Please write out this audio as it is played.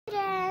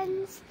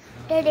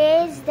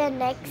Today is the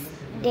next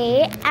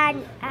day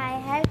and I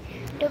have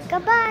took a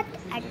bath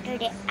and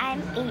today I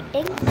am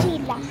eating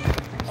chila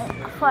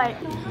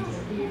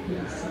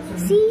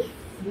see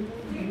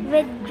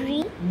with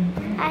green.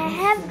 I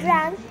have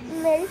drank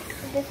milk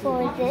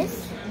before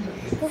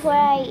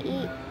I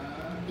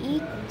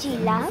eat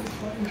chila.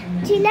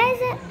 Chila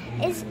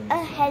is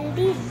a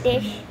healthy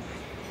dish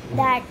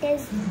that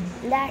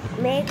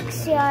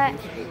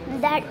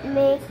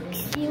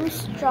makes you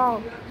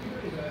strong.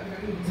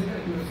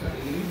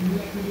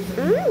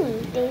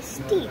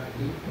 Tasty.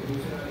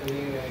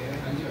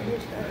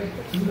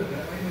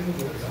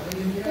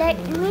 Let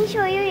me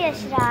show you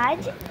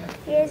Yashraj.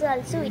 He is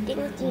also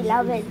eating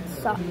chila with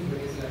sauce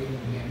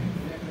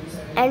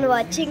and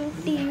watching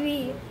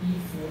TV.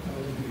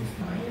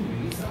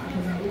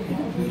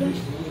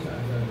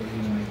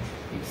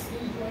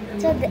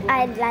 So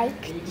I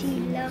like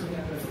chila.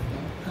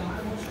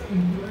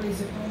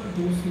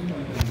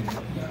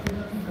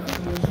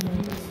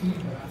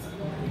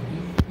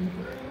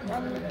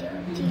 I'm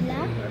eating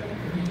chila.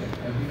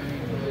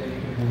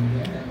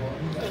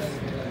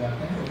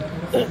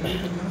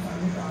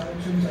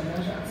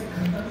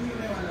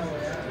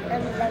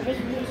 I'm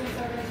loving it.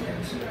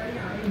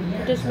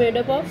 It is made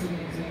up of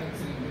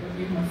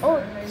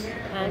Oats.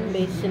 and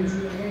basin,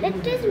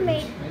 It is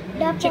made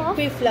up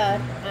chickpea flour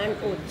and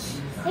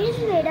oats. It is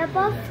made up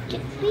of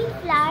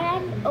chickpea flour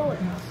and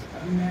oats.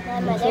 My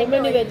mother So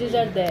many told- veggies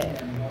are there.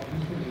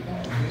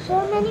 So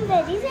many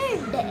veggies are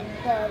there,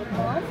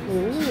 Mom.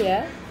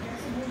 Yeah.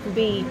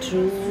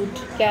 Beetroot,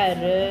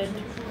 carrot,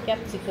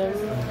 capsicum,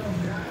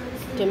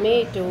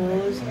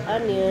 tomatoes,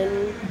 onion,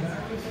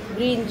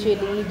 green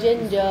chili,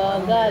 ginger,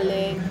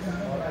 garlic,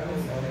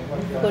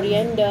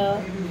 coriander,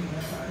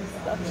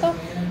 lots of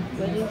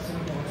veggies.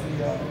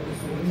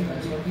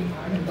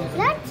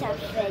 Lots of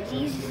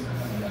veggies.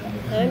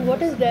 And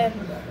what is there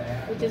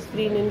which is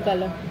green in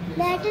color?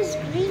 That is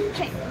green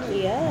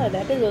chutney. Yeah,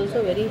 that is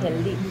also very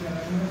healthy.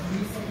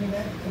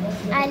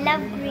 I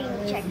love green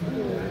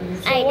chutney.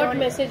 So what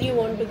message you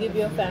want to give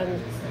your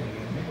fans?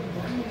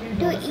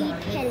 To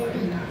eat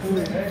healthy.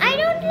 I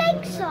don't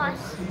like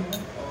sauce.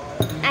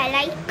 I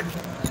like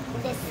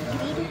this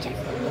green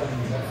chutney.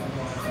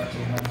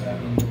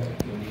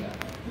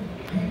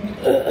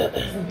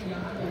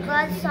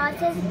 Because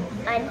sauce is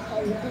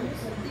unhealthy.